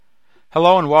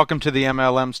Hello and welcome to the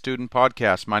MLM Student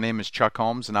Podcast. My name is Chuck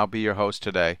Holmes and I'll be your host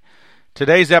today.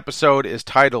 Today's episode is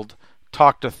titled,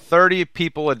 Talk to 30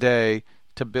 People a Day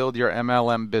to Build Your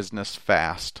MLM Business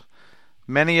Fast.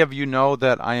 Many of you know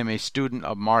that I am a student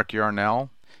of Mark Yarnell.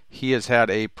 He has had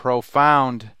a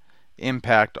profound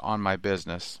impact on my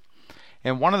business.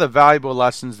 And one of the valuable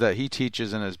lessons that he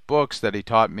teaches in his books that he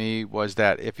taught me was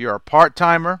that if you're a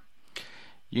part-timer,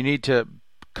 you need to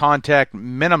contact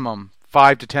minimum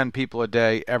 5 to 10 people a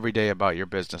day every day about your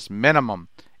business. Minimum,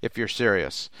 if you're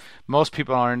serious. Most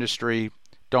people in our industry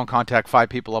don't contact 5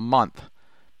 people a month.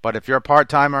 But if you're a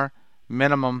part-timer,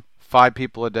 minimum 5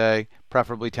 people a day,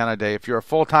 preferably 10 a day. If you're a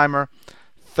full-timer,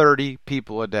 30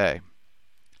 people a day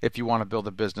if you want to build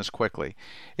a business quickly.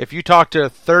 If you talk to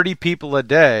 30 people a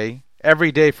day,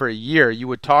 every day for a year, you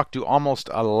would talk to almost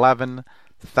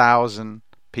 11,000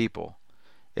 people.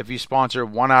 If you sponsor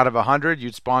 1 out of 100,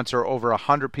 you'd sponsor over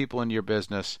 100 people in your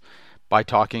business by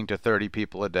talking to 30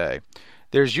 people a day.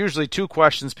 There's usually 2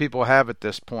 questions people have at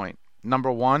this point. Number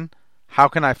 1, how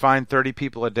can I find 30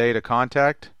 people a day to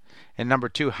contact? And number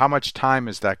 2, how much time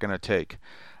is that going to take?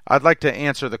 I'd like to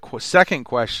answer the second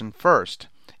question first.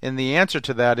 And the answer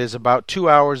to that is about 2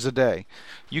 hours a day.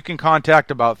 You can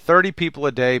contact about 30 people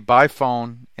a day by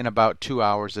phone in about 2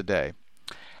 hours a day.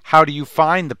 How do you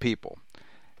find the people?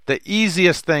 The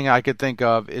easiest thing I could think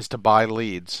of is to buy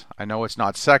leads. I know it's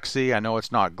not sexy. I know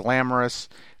it's not glamorous.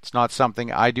 It's not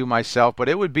something I do myself, but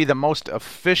it would be the most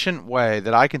efficient way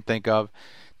that I can think of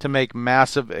to make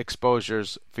massive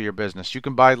exposures for your business. You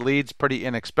can buy leads pretty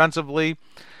inexpensively,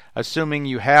 assuming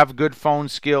you have good phone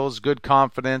skills, good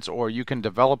confidence, or you can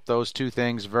develop those 2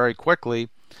 things very quickly.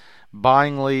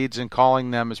 Buying leads and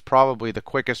calling them is probably the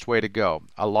quickest way to go.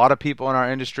 A lot of people in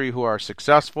our industry who are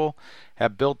successful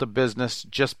have built a business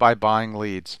just by buying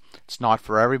leads. It's not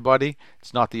for everybody.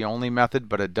 It's not the only method,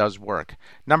 but it does work.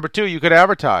 Number 2, you could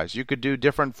advertise. You could do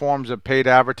different forms of paid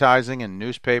advertising in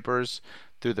newspapers,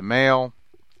 through the mail,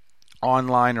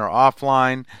 online or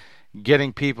offline,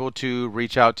 getting people to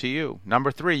reach out to you. Number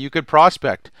 3, you could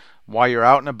prospect. While you're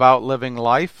out and about living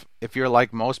life, if you're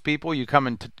like most people, you come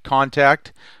into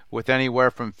contact with anywhere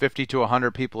from 50 to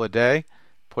 100 people a day.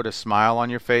 Put a smile on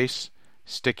your face,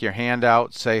 stick your hand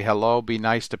out, say hello, be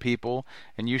nice to people,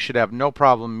 and you should have no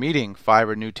problem meeting 5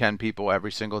 or new 10 people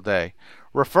every single day.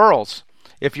 Referrals.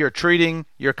 If you're treating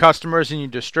your customers and your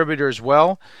distributors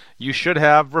well, you should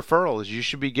have referrals. You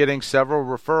should be getting several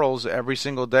referrals every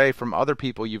single day from other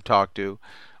people you've talked to.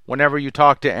 Whenever you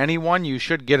talk to anyone, you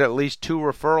should get at least 2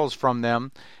 referrals from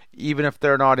them, even if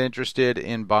they're not interested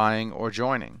in buying or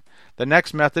joining. The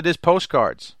next method is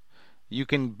postcards. You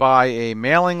can buy a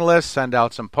mailing list, send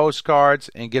out some postcards,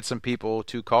 and get some people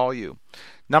to call you.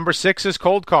 Number 6 is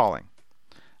cold calling.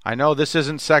 I know this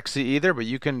isn't sexy either, but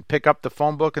you can pick up the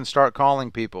phone book and start calling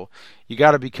people. You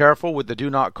got to be careful with the do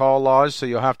not call laws, so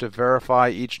you'll have to verify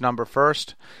each number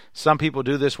first. Some people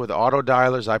do this with auto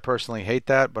dialers. I personally hate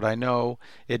that, but I know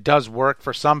it does work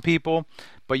for some people.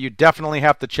 But you definitely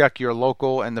have to check your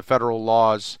local and the federal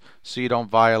laws so you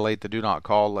don't violate the do not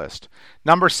call list.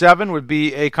 Number 7 would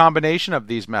be a combination of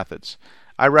these methods.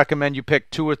 I recommend you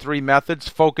pick 2 or 3 methods,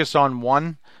 focus on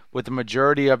one with the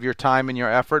majority of your time and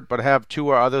your effort, but have 2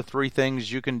 or other 3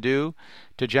 things you can do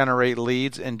to generate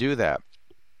leads and do that.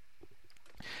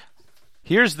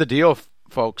 Here's the deal,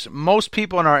 folks. Most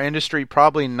people in our industry,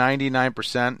 probably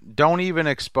 99%, don't even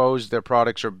expose their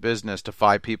products or business to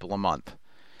 5 people a month.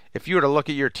 If you were to look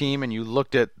at your team and you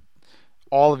looked at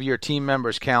all of your team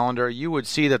members' calendar, you would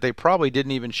see that they probably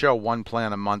didn't even show 1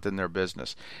 plan a month in their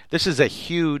business. This is a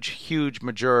huge, huge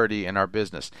majority in our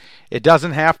business. It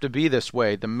doesn't have to be this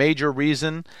way. The major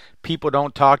reason people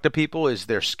don't talk to people is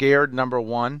they're scared, number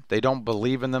 1. They don't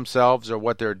believe in themselves or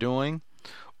what they're doing,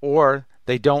 or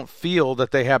they don't feel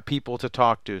that they have people to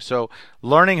talk to. So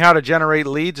learning how to generate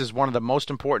leads is one of the most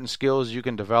important skills you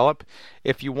can develop.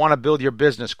 If you want to build your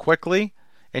business quickly,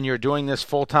 and you're doing this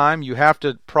full time, you have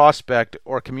to prospect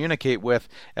or communicate with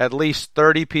at least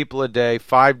 30 people a day,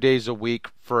 5 days a week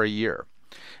for a year.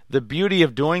 The beauty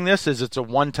of doing this is it's a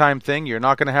one-time thing. You're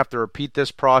not going to have to repeat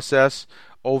this process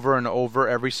over and over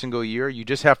every single year. You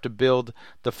just have to build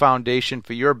the foundation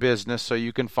for your business so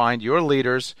you can find your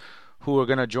leaders who are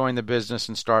going to join the business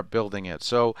and start building it.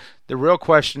 So the real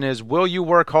question is, will you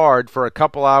work hard for a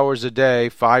couple hours a day,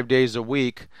 5 days a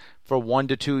week, for 1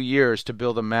 to 2 years to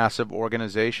build a massive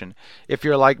organization? If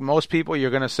you're like most people,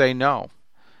 you're going to say no.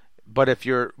 But if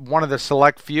you're one of the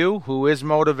select few who is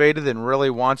motivated and really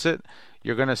wants it,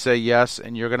 you're going to say yes,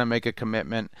 and you're going to make a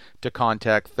commitment to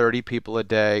contact 30 people a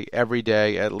day, every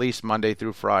day, at least Monday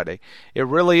through Friday. It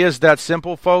really is that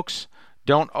simple, folks.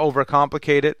 Don't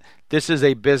overcomplicate it. This is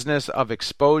a business of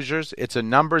exposures. It's a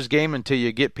numbers game until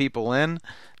you get people in.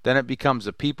 Then it becomes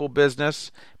a people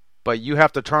business. But you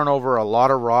have to turn over a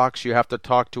lot of rocks. You have to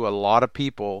talk to a lot of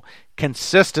people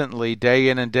consistently, day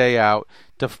in and day out,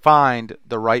 to find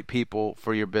the right people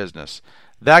for your business.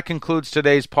 That concludes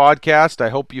today's podcast. I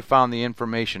hope you found the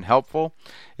information helpful.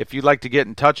 If you'd like to get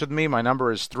in touch with me, my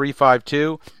number is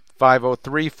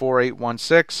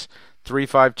 352-503-4816,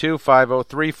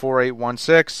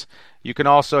 352-503-4816. You can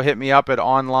also hit me up at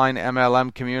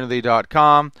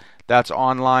onlinemlmcommunity.com. That's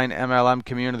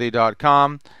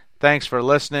onlinemlmcommunity.com. Thanks for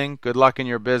listening. Good luck in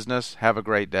your business. Have a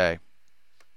great day.